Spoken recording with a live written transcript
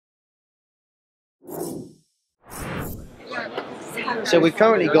So we've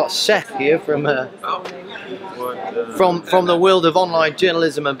currently got Seth here from the world of online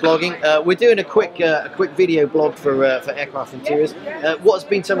journalism and blogging. We're doing a quick video blog for Aircrarft Interiors. What has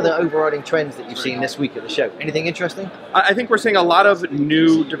been some of the overriding trends that you've seen this week at the show? Anything interesting? I think we're seeing a lot of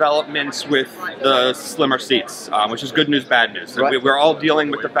new developments with the slimmer seats, which is good news, bad news. Right. We're all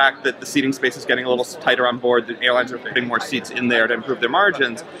dealing with the fact that the seating space is getting a little tighter on board. The airlines are putting more seats in there to improve their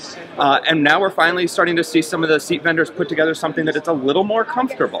margins. And now we're finally starting to see some of the seat vendors put together something that it's a little more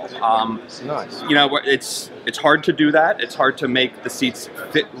comfortable. Nice. You know, it's hard to do that. It's hard to make the seats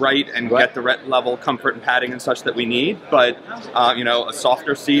fit right and get the right level comfort and padding and such that we need. But you know, a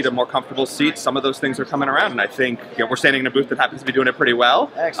softer seat, a more comfortable seat, some of those things are coming around. And I think we're standing in a booth that happens to be doing it pretty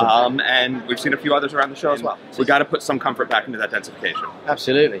well. Excellent. And we've seen a few others around the show as well. So we got to put some comfort back into that densification.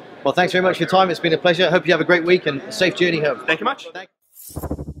 Absolutely. Well, thanks very much for your time. It's been a pleasure. I hope you have a great week and a safe journey home. Thank you much. Thanks.